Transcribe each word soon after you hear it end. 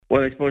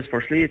Well, I suppose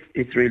firstly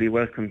it's really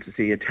welcome to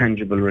see a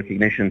tangible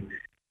recognition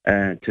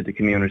to the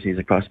communities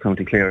across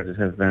County Clare that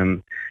have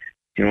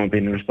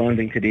been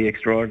responding to the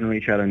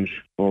extraordinary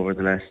challenge over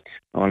the last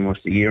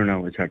almost a year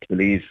now. It's hard to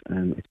believe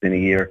it's been a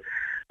year.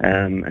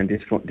 And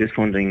this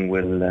funding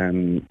will,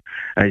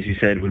 as you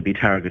said, will be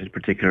targeted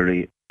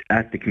particularly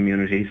at the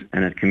communities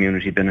and at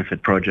community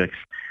benefit projects.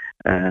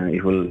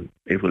 It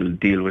will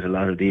deal with a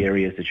lot of the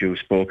areas that you've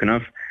spoken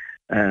of,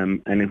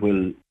 and it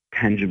will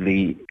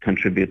tangibly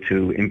contribute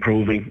to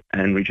improving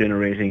and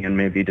regenerating and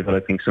maybe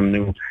developing some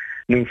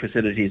new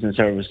facilities and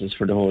services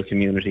for the whole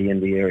community in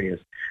the areas.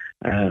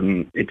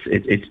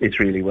 It's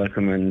really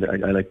welcome, and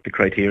I like the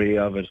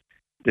criteria of it.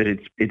 That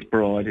it's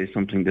broad is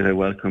something that I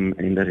welcome,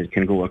 in that it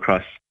can go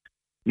across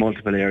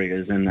multiple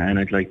areas, and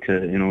I'd like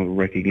to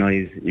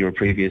recognise your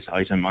previous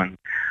item on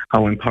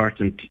how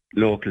important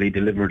locally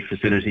delivered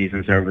facilities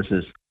and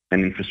services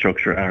and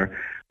infrastructure are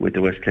with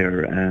the West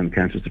Clare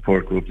Cancer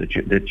Support Group that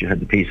you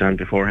had the piece on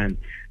beforehand.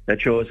 That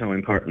shows how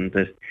important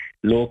that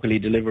locally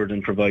delivered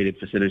and provided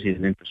facilities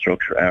and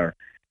infrastructure are.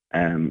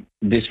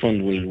 This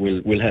fund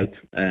will help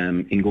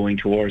in going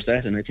towards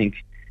that, and I think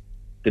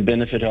the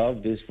benefit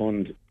of this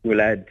fund will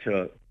add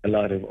to a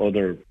lot of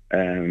other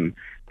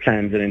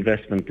plans and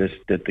investment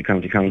that the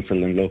County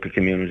Council and local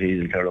communities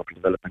and Clare Local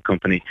Development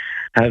Company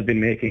have been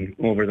making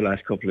over the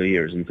last couple of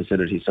years in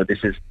facilities. So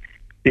this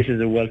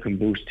is a welcome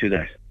boost to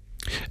that.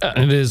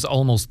 And it is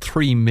almost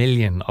 3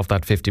 million of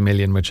that 50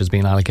 million which has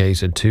been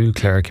allocated to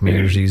Clare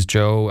communities.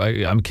 Joe,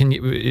 can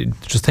you,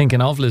 just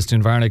thinking of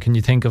Lisdoonvarna, can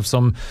you think of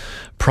some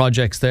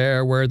projects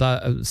there where the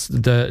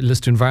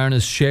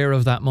Lisdoonvarna's share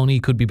of that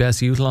money could be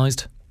best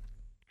utilised?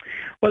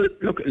 Well,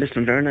 look,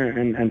 Lisdoonvarna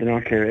and the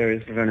North Clare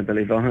areas of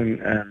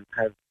Ballyvaughan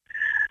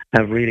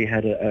have really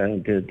had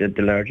the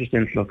largest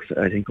influx,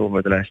 I think,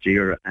 over the last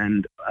year.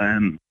 And,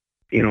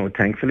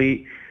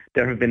 thankfully,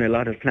 there have been a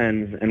lot of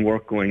plans and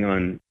work going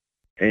on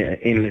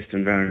in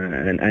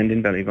Lisdoonvarna and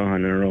in Ballyvaughan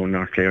and around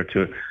North Clare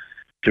to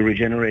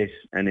regenerate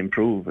and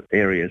improve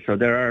areas. So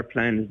there are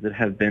plans that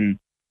have been,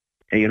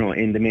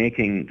 in the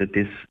making, that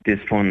this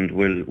fund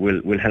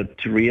will help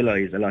to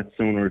realise a lot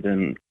sooner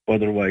than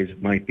otherwise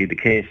might be the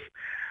case.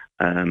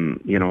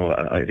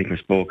 I think I've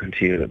spoken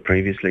to you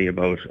previously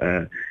about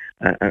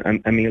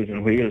a Meals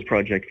on Wheels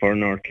project for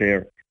North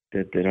Clare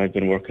that I've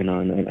been working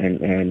on,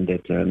 and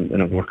that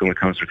I'm working with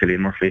Councillor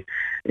Killian Murphy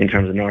in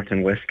terms of North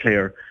and West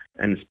Clare,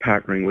 and it's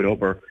partnering with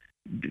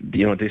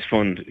UBR. This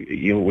fund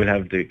will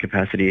have the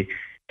capacity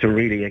to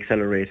really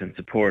accelerate and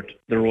support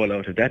the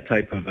rollout of that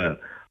type of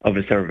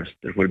a service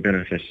that will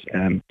benefit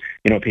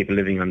people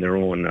living on their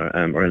own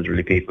or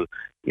elderly people.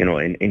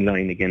 In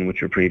line again with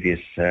your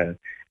previous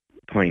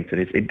point,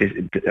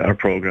 that our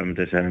programme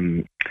that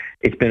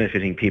it's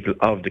benefiting people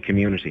of the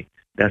community.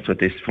 That's what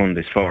this fund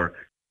is for.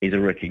 Is a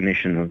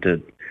recognition of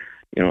the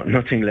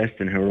nothing less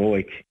than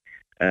heroic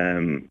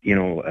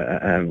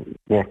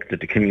work that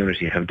the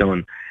community have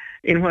done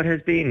in what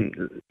has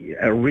been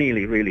a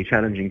really, really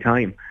challenging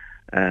time,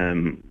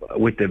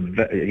 with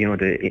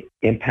the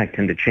impact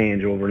and the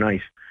change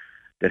overnight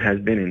that has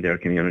been in their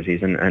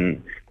communities,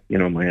 and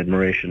my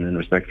admiration and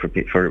respect for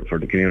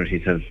the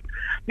communities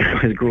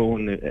has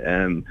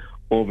grown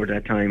over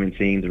that time, and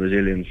seeing the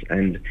resilience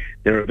and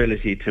their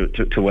ability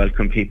to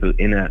welcome people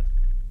in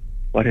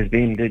what has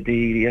been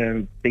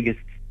the biggest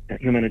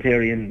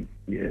humanitarian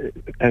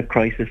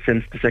crisis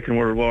since the Second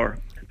World War.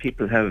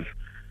 People have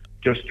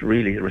just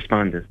really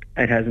responded.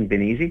 It hasn't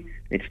been easy.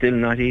 It's still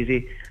not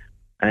easy.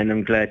 And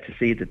I'm glad to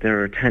see that there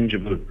are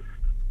tangible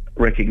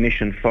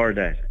recognition for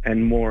that,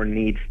 and more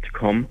needs to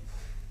come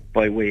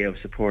by way of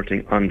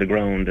supporting on the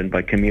ground and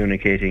by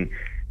communicating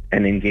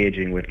and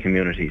engaging with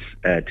communities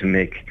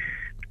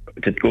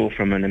to go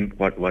from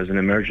what was an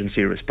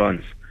emergency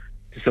response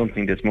to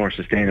something that's more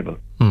sustainable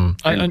and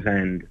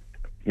planned.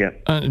 Yeah.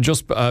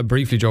 Just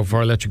briefly, Joe,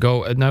 before I let you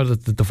go, now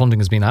that the funding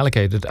has been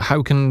allocated,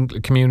 how can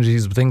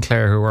communities within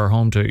Clare who are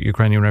home to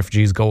Ukrainian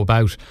refugees go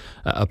about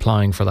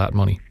applying for that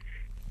money?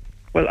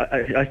 Well,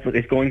 I suppose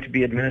it's going to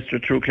be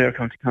administered through Clare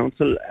County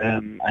Council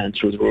and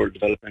through the Rural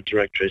Development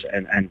Directorate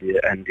and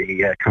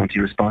the County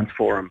Response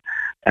Forum.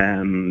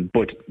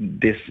 But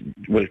this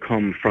will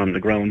come from the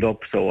ground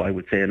up, so I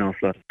would say an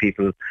awful lot of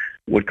people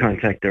would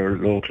contact their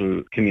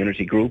local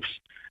community groups.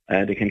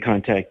 They can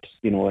contact,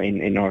 in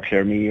North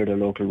Clare or their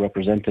local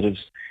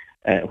representatives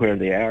where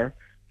they are,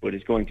 but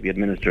it's going to be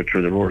administered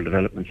through the Rural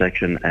Development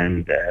Section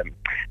and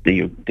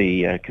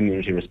the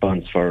Community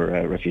Response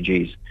for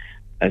Refugees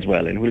as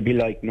well. And it will be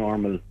like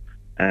normal,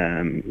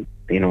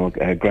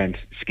 grant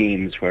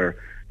schemes where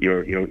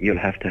you'll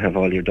have to have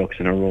all your ducks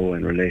in a row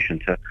in relation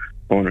to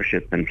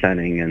ownership and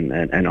planning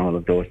and all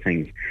of those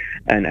things.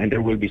 And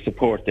there will be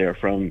support there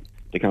from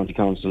the County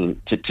Council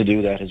to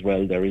do that as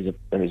well. There is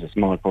a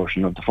small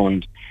portion of the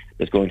fund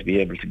that's going to be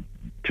able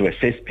to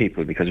assist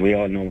people, because we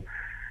all know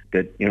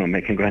that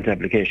making grant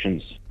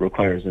applications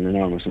requires an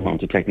enormous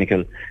amount of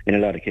technical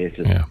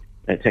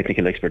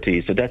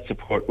expertise. So that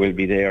support will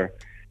be there,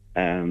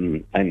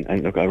 and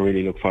look, I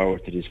really look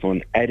forward to this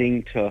fund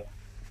adding to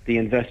the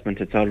investment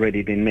that's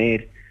already been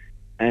made,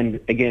 and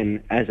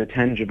again as a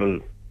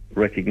tangible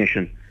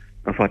recognition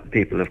of what the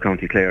people of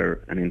County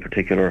Clare, and in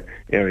particular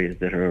areas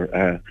that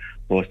are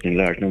hosting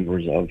large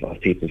numbers of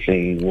people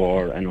fleeing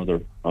war and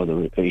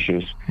other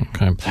issues,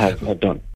 have done.